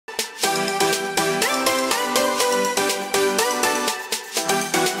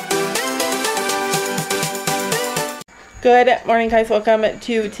Good morning, guys. Welcome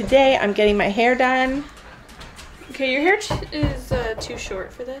to today. I'm getting my hair done. Okay, your hair is too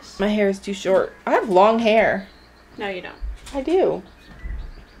short for this. My hair is too short. I have long hair. No, you don't. I do.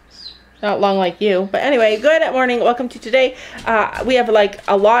 Not long like you. But anyway, good morning. Welcome to today. We have like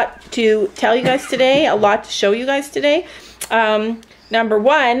a lot to tell you guys today. A lot to show you guys today. Number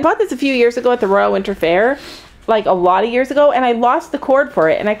one, I bought this a few years ago at the Royal Winter Fair. Like a lot of years ago. And I lost the cord for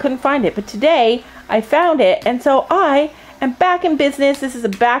it. And I couldn't find it. But today, I found it. And so I am back in business. This is a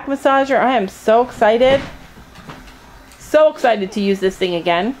back massager. I am so excited. So excited to use this thing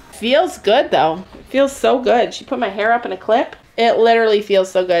again. Feels good though. It feels so good. She put my hair up in a clip. It literally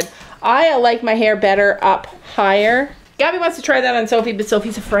feels so good. I like my hair better up higher. Gabby wants to try that on Sophie, but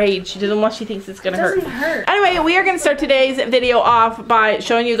Sophie's afraid. She doesn't want, she thinks it's gonna hurt. It doesn't hurt. Anyway, we are gonna start today's video off by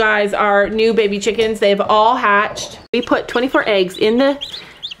showing you guys our new baby chickens. They've all hatched. We put 24 eggs in the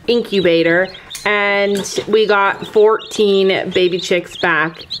incubator and we got 14 baby chicks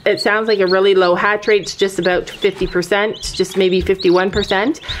back. It sounds like a really low hatch rate. It's just about 50%, just maybe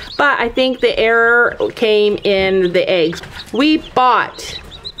 51%. But I think the error came in the eggs. We bought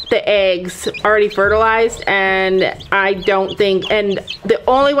the eggs already fertilized, and I don't think, and the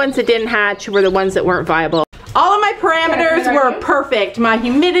only ones that didn't hatch were the ones that weren't viable. All of my parameters were perfect. My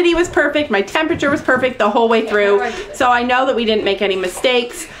humidity was perfect, my temperature was perfect the whole way through. So I know that we didn't make any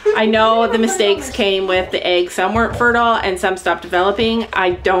mistakes. I know the mistakes came with the eggs. Some weren't fertile and some stopped developing.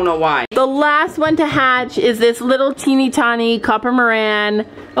 I don't know why. The last one to hatch is this little teeny tiny copper Moran.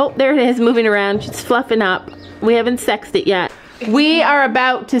 Oh, there it is, moving around. She's fluffing up. We haven't sexed it yet. We are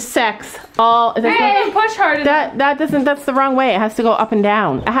about to sex all. Hey, push harder. That doesn't. That's the wrong way. It has to go up and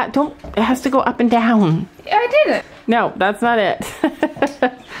down. It has to go up and down. Yeah, I did it. No, that's not it.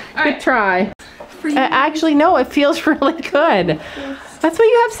 Good right. try. Actually, no. It feels really good. That's what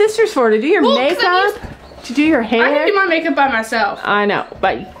you have sisters for, to do your makeup, to do your hair. I can do my makeup by myself. I know,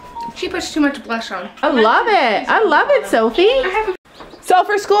 but she puts too much blush on. I love it. I love it, Sophie. So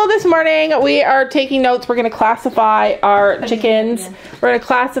for school this morning, we are taking notes. We're going to classify our chickens. We're going to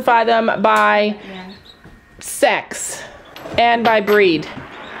classify them by sex and by breed.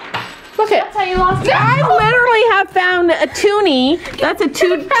 Look at. That's how you lost it. I literally have found a toonie. That's a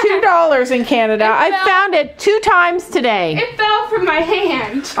 $2 in Canada. I found it 2 times today. It fell from my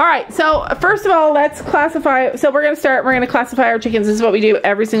hand. All right, so first of all, let's classify. So we're going to classify our chickens. This is what we do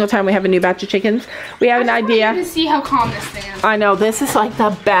every single time we have a new batch of chickens. We have an idea. To see how calm this thing is. I know, this is like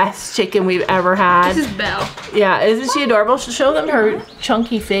the best chicken we've ever had. This is Belle. Yeah, isn't she adorable? She'll show them her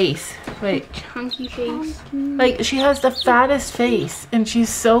chunky face. Wait. Chunky face. Like, she has the fattest face, and she's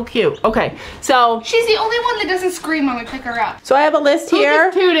so cute. Okay, so she's the only one that doesn't scream when we pick her up. So I have a list here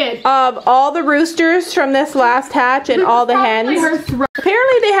of all the roosters from this last hatch and all the hens.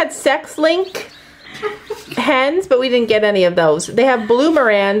 Apparently they had sex link hens, but we didn't get any of those. They have blue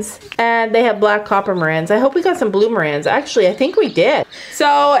Morans and they have black copper Morans. I hope we got some blue Morans. Actually, I think we did.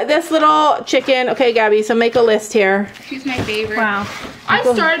 So this little chicken, okay, Gabby, so make a list here. She's my favorite. Wow. I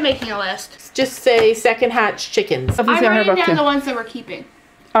started making a list. Just say second hatch chickens. I'm writing down the ones that we're keeping.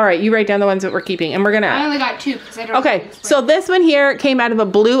 All right, you write down the ones that we're keeping, and we're gonna. I only got 2 because I don't. Okay, so this one here came out of a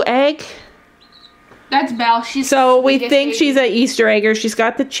blue egg. That's Belle. She's so we think she's an Easter egger. She's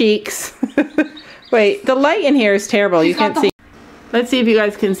got the cheeks. Wait, the light in here is terrible. You can't see. Let's see if you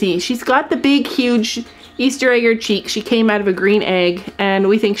guys can see. She's got the big, huge Easter egger cheeks. She came out of a green egg, and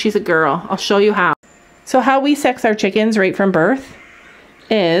we think she's a girl. I'll show you how. So how we sex our chickens right from birth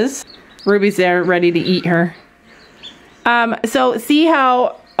is Ruby's there, ready to eat her. So see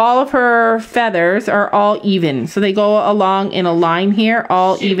how all of her feathers are all even. So they go along in a line here,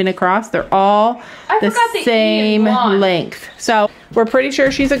 all even across. They're all the same length. So we're pretty sure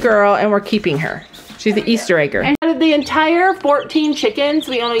she's a girl and we're keeping her. She's the Easter egger. And out of the entire 14 chickens,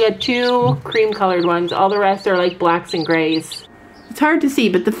 we only got 2 cream colored ones. All the rest are like blacks and grays. It's hard to see,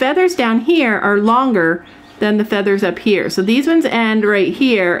 but the feathers down here are longer than the feathers up here. So these ones end right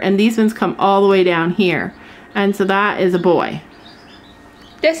here and these ones come all the way down here. And so that is a boy.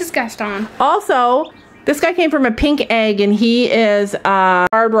 This is Gaston. Also, this guy came from a pink egg and he is a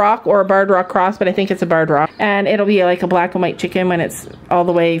barred rock or a barred rock cross, but I think it's a barred rock. And it'll be like a black and white chicken when it's all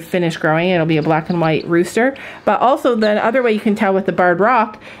the way finished growing. It'll be a black and white rooster. But also the other way you can tell with the barred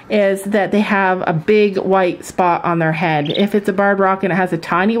rock is that they have a big white spot on their head. If it's a barred rock and it has a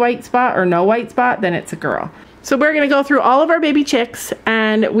tiny white spot or no white spot, then it's a girl. So we're going to go through all of our baby chicks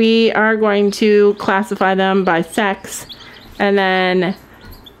and we are going to classify them by sex and then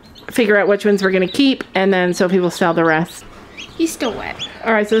figure out which ones we're going to keep, and then Sophie will sell the rest. He's still wet.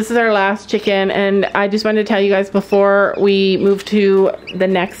 All right, so this is our last chicken, and I just wanted to tell you guys before we move to the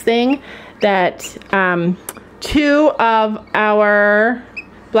next thing that 2 of our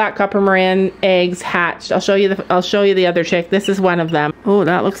black copper Moran eggs hatched. I'll show you the other chick. This is one of them. Oh,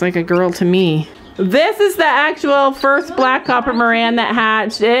 that looks like a girl to me. This is the actual first black copper Moran that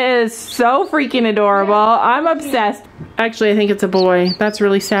hatched. It is so freaking adorable. I'm obsessed. Actually, I think it's a boy. That's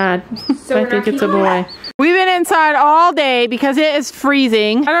really sad. I think it's a boy. We've been inside all day because it is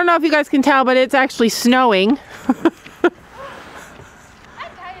freezing. I don't know if you guys can tell, but it's actually snowing.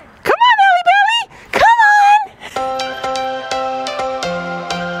 Come on, Ellie Belly! Come on!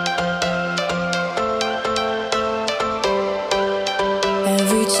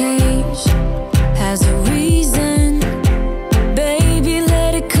 Every change has a reason. Baby,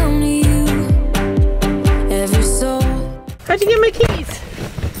 let it come to you. Every soul. How'd you get my keys?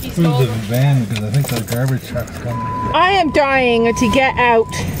 Who's the van? Because I think the garbage truck's coming. I am dying to get out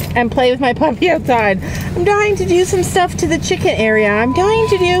and play with my puppy outside. I'm dying to do some stuff to the chicken area. I'm dying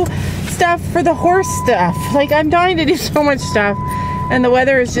to do stuff for the horse stuff. Like, I'm dying to do so much stuff. And the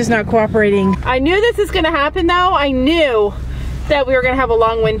weather is just not cooperating. I knew this was gonna happen though. I knew that we were gonna have a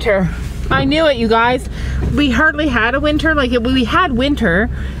long winter. I knew it, you guys. We hardly had a winter. Like, we had winter.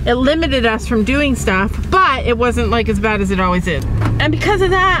 It limited us from doing stuff, but it wasn't like as bad as it always is. And because of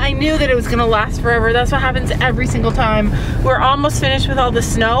that, I knew that it was gonna last forever. That's what happens every single time. We're almost finished with all the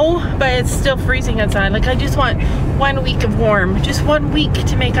snow, but it's still freezing outside. Like, I just want 1 week of warm. Just 1 week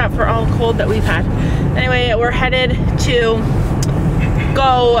to make up for all the cold that we've had. Anyway, we're headed to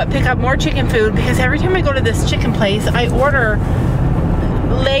go pick up more chicken food because every time I go to this chicken place, I order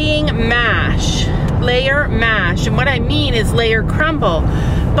layer mash. And what I mean is layer crumble.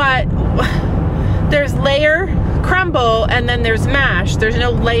 But there's layer crumble and then there's mash. There's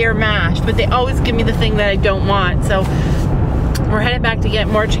no layer mash, but they always give me the thing that I don't want. So we're headed back to get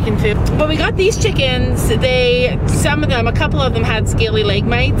more chicken food. But we got these chickens. A couple of them had scaly leg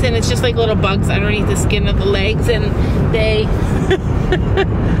mites, and it's just like little bugs underneath the skin of the legs, and they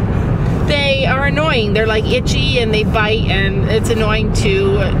they are annoying. They're like itchy and they bite, and it's annoying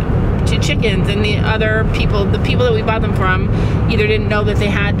to chickens. And the people that we bought them from either didn't know that they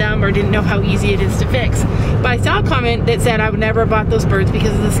had them or didn't know how easy it is to fix. But I saw a comment that said I would never have bought those birds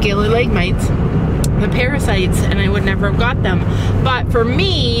because of the scaly leg mites, the parasites, and I would never have got them. But for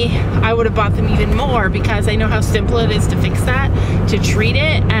me, I would have bought them even more because I know how simple it is to fix that, to treat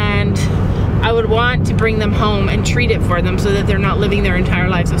it, and I would want to bring them home and treat it for them so that they're not living their entire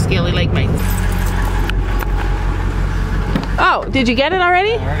lives with scaly leg mites. Oh, did you get it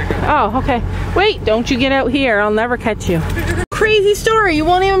already? Oh, okay. Wait, don't you get out here. I'll never catch you. Crazy story. You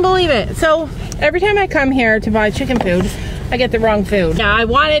won't even believe it. So every time I come here to buy chicken food, I get the wrong food. Yeah, I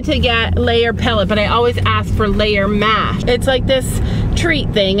wanted to get layer pellet, but I always ask for layer mash. It's like this treat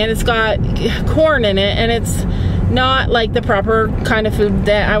thing, and it's got corn in it, and it's not like the proper kind of food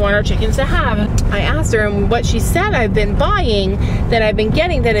that I want our chickens to have. I asked her, and what she said I've been buying, that I've been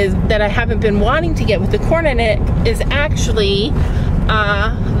getting, that I haven't been wanting to get with the corn in it, is actually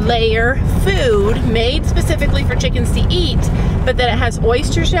layer food made specifically for chickens to eat, but that it has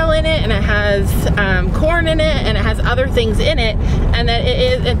oyster shell in it, and it has corn in it, and it has other things in it, and that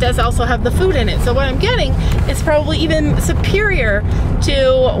it does also have the food in it. So what I'm getting is probably even superior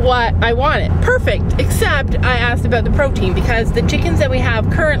to what I wanted. Perfect, except I asked about the protein, because the chickens that we have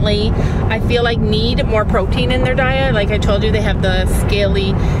currently, I feel like need more protein in their diet. Like I told you, they have the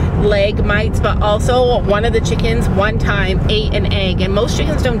scaly leg mites, but also one of the chickens one time ate an egg, and most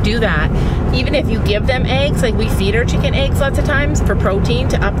chickens don't do that. Even if you give them eggs, like we feed our chicken eggs lots of times for protein,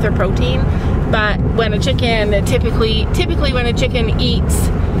 to up their protein, but when a chicken, typically when a chicken eats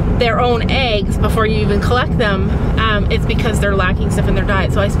their own eggs before you even collect them, it's because they're lacking stuff in their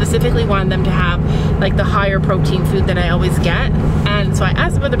diet. So I specifically wanted them to have like the higher protein food that I always get, and so I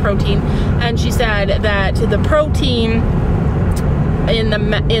asked about the protein, and she said that the protein in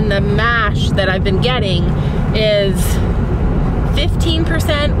the mash that I've been getting is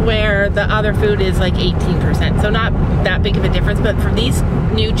 15%, where the other food is like 18%. So not that big of a difference, but for these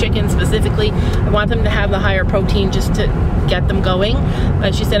new chickens specifically, I want them to have the higher protein just to get them going.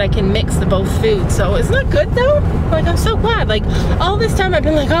 But she said I can mix the both foods. So isn't that good though? Like, I'm so glad. Like, all this time I've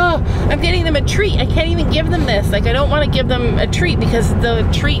been like, oh, I'm getting them a treat. I can't even give them this. Like, I don't want to give them a treat because the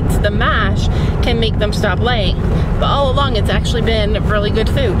treats, the mash, can make them stop laying. But all along, it's actually been really good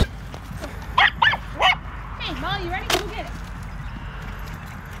food. Hey, Molly, you ready? Go get it.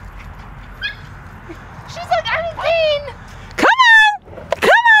 She's like, I'm clean. Come on!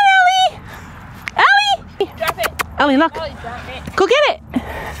 Come on, Ellie! Ellie! Drop it. Ellie, look. Molly, drop it. Go get it!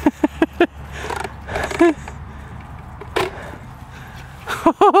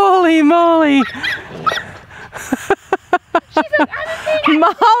 Holy moly! She's like, I'm clean.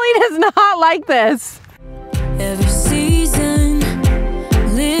 Molly does not like this. Every season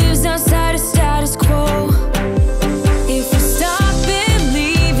lives outside of status quo. If we stop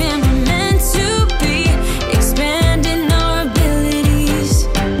believing we're meant to be, expanding our abilities.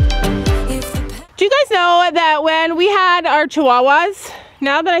 Do you guys know that when we had our Chihuahuas,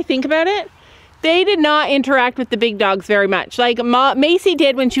 now that I think about it, they did not interact with the big dogs very much. Like Macy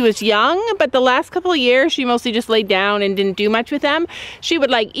did when she was young, but the last couple of years she mostly just laid down and didn't do much with them. She would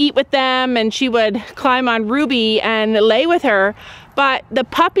like eat with them and she would climb on Ruby and lay with her. But the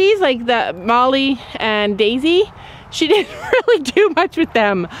puppies, like the Molly and Daisy, she didn't really do much with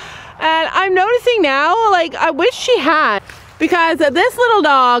them. And I'm noticing now, like I wish she had, because this little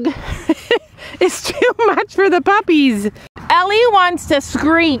dog is too much for the puppies. Ellie wants to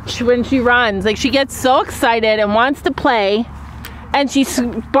screech when she runs. Like she gets so excited and wants to play, and she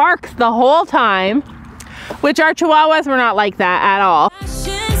barks the whole time, which our Chihuahuas were not like that at all.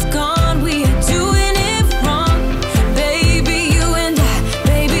 Passion's gone, we are doing it wrong. Baby, you and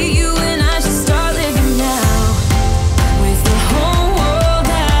I should start living now. With the whole world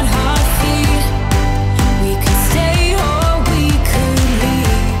at our feet, we could stay or we could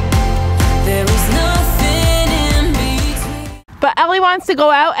leave. There is nothing in between. But Ellie wants to go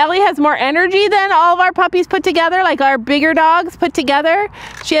out. Ellie has more energy than all of our puppies put together, like our bigger dogs put together.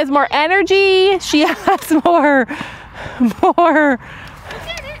 She has more energy. She has more,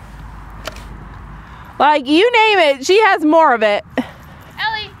 like you name it, she has more of it.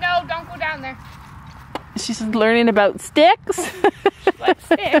 Ellie, no, don't go down there. She's learning about sticks. Like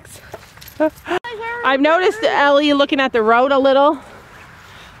sticks. I've noticed Ellie looking at the road a little.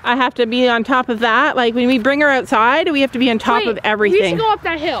 I have to be on top of that. Like when we bring her outside, we have to be on top of everything. We should go up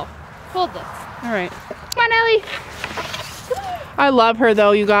that hill. Hold this. All right. Come on, Ellie. I love her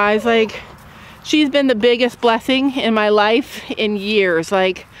though, you guys. Like she's been the biggest blessing in my life in years.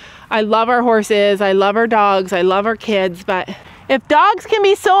 Like I love our horses, I love our dogs, I love our kids, but if dogs can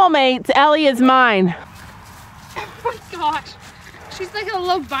be soulmates, Ellie is mine. Oh my gosh. She's like a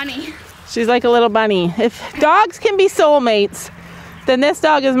little bunny. She's like a little bunny. If dogs can be soulmates, then this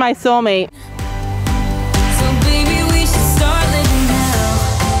dog is my soulmate. So baby, we should start living now.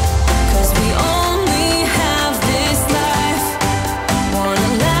 'Cause we only have this life. Wanna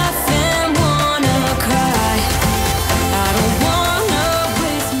laugh and wanna cry. I don't wanna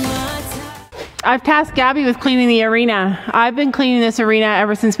waste my time. I've tasked Gabby with cleaning the arena. I've been cleaning this arena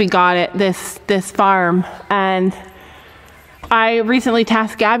ever since we got it, this farm. And I recently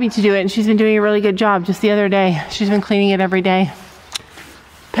tasked Gabby to do it, and she's been doing a really good job. Just the other day, she's been cleaning it every day.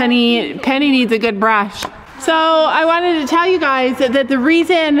 Penny needs a good brush. So I wanted to tell you guys that the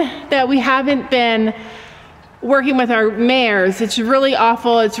reason that we haven't been working with our mares, it's really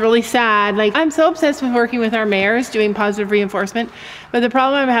awful, it's really sad. Like I'm so obsessed with working with our mares, doing positive reinforcement, but the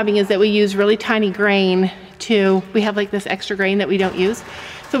problem I'm having is that we use really tiny grain we have like this extra grain that we don't use.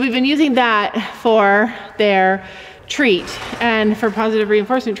 So we've been using that for their treat and for positive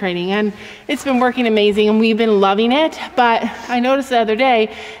reinforcement training, and it's been working amazing and we've been loving it. But I noticed the other day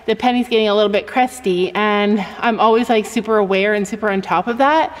that Penny's getting a little bit crusty, and I'm always like super aware and super on top of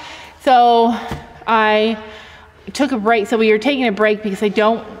that. So I took a break. So we were taking a break because I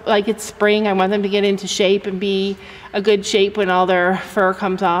don't like, it's spring, I want them to get into shape and be a good shape when all their fur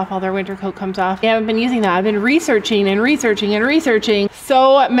comes off, all their winter coat comes off. I haven't been using that. I've been researching and researching and researching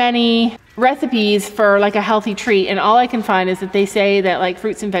so many recipes for like a healthy treat, and all I can find is that they say that like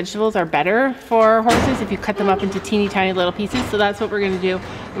fruits and vegetables are better for horses if you cut them up into teeny tiny little pieces. So that's what we're gonna do,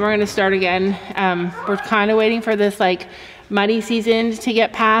 and we're gonna start again. We're kind of waiting for this like muddy season to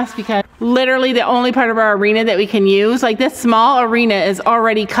get past, because literally the only part of our arena that we can use, like this small arena is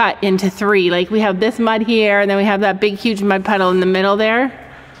already cut into 3. Like we have this mud here, and then we have that big huge mud puddle in the middle there,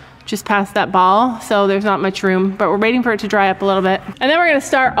 just past that ball. So there's not much room, but we're waiting for it to dry up a little bit. And then we're gonna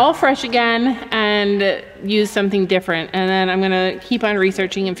start all fresh again and use something different. And then I'm gonna keep on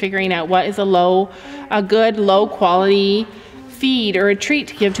researching and figuring out what is a good low quality feed or a treat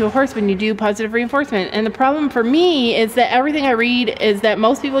to give to a horse when you do positive reinforcement. And the problem for me is that everything I read is that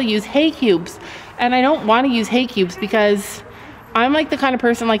most people use hay cubes, and I don't want to use hay cubes because I'm like the kind of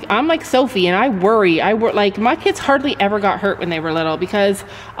person, like I'm like Sophie, and I worry. Like my kids hardly ever got hurt when they were little because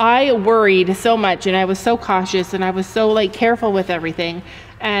I worried so much, and I was so cautious, and I was so like careful with everything.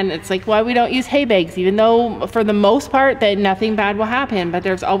 And it's like why we don't use hay bags, even though for the most part that nothing bad will happen, but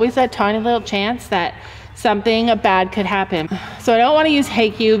there's always that tiny little chance that something bad could happen. So I don't want to use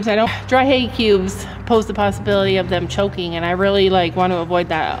hay cubes. Dry hay cubes pose the possibility of them choking, and I really like want to avoid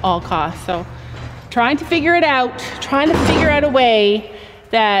that at all costs. So trying to figure it out, trying to figure out a way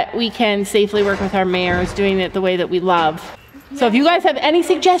that we can safely work with our mares, doing it the way that we love. So if you guys have any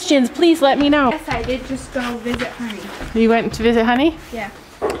suggestions, please let me know. Yes, I did just go visit Honey. You went to visit Honey? Yeah.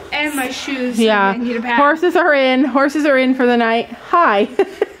 And my shoes. Yeah. I need a bath. Horses are in. Horses are in for the night. Hi.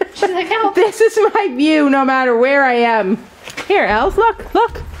 She's like, help. This is my view no matter where I am. Here, Els, look,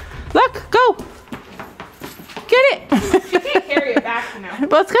 look, look, go. Get it. She can't carry it back now.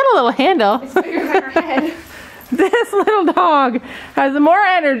 Well, it's got a little handle. It's bigger than her head. This little dog has more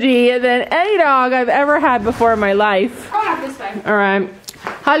energy than any dog I've ever had before in my life. Oh, not this way. All right.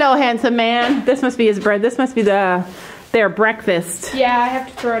 Hello, handsome man. This must be his bread. This must be their breakfast. Yeah, I have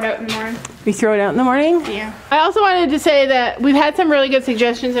to throw it out in the morning. We throw it out in the morning? Yeah. I also wanted to say that we've had some really good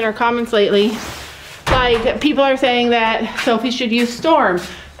suggestions in our comments lately. Like, people are saying that Sophie should use Storm.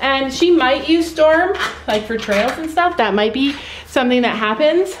 And she might use Storm, like for trails and stuff. That might be something that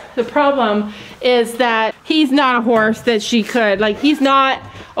happens. The problem is that he's not a horse that she could, like, he's not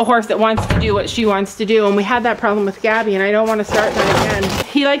a horse that wants to do what she wants to do. And we had that problem with Gabby, and I don't want to start that again.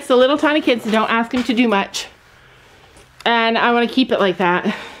 He likes the little tiny kids that don't ask him to do much. And I want to keep it like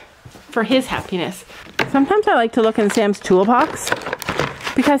that for his happiness. Sometimes I like to look in Sam's toolbox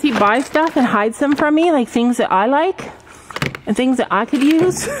because he buys stuff and hides them from me, like things that I like and things that I could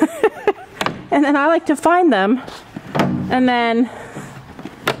use. And then I like to find them and then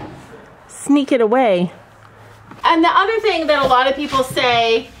sneak it away. And the other thing that a lot of people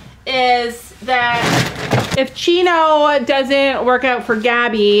say is that if Chino doesn't work out for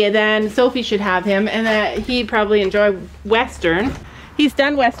Gabby, then Sophie should have him, and that he'd probably enjoy Western. He's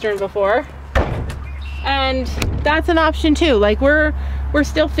done Western before, and that's an option too. Like, we're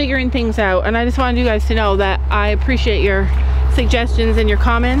still figuring things out, and I just wanted you guys to know that I appreciate your suggestions and your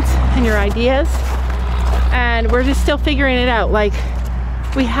comments and your ideas, and we're just still figuring it out. Like,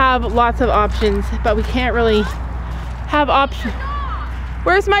 we have lots of options, but we can't really have options.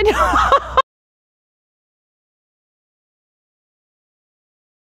 Where's my dog?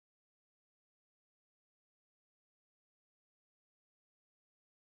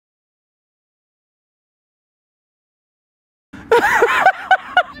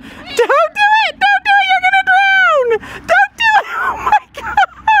 Don't do it! Don't do it! You're gonna drown! Don't do it! Oh my god!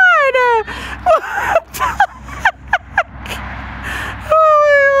 What the heck? Oh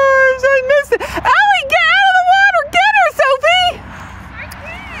my gosh, I missed it. Ellie, get out of the water! Get her, Sophie!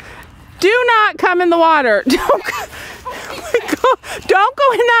 Do not come in the water. Don't go, oh my god. Don't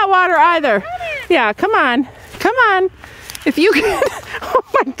go in that water either. Yeah, come on. Come on. If you can. Oh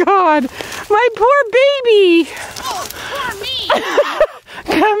my god. My poor baby. Oh, poor me.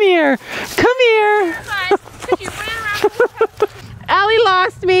 Come here. Come here. You ran around the whole house. Allie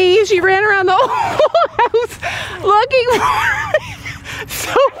lost me. She ran around the whole house looking for me.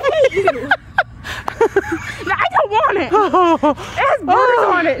 Sophie. I don't want it. Oh. It has birds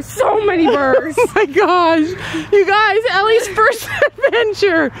on it. So many birds. Oh my gosh. You guys, Ellie's first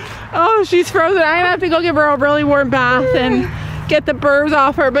adventure. Oh, she's frozen. I'm gonna have to go give her a really warm bath and get the burrs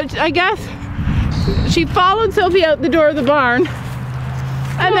off her. But I guess she followed Sophie out the door of the barn.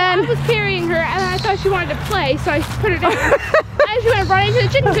 And then I was carrying her, and I thought she wanted to play, so I put her down. And she went right into the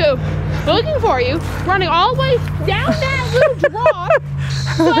chicken coop, looking for you, running all the way down that little drop.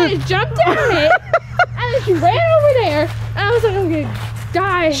 So I just jumped down it, and then she ran over there, and I was like, I'm gonna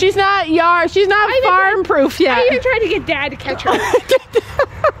die. she's not farm proof yet. I even tried to get Dad to catch her.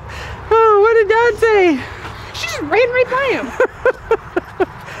 Oh, what did Dad say? She just ran right by him.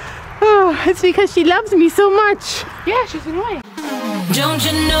 Oh, it's because she loves me so much. Yeah, she's annoying. Don't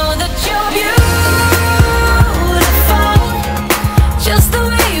you know that you're beautiful? Just the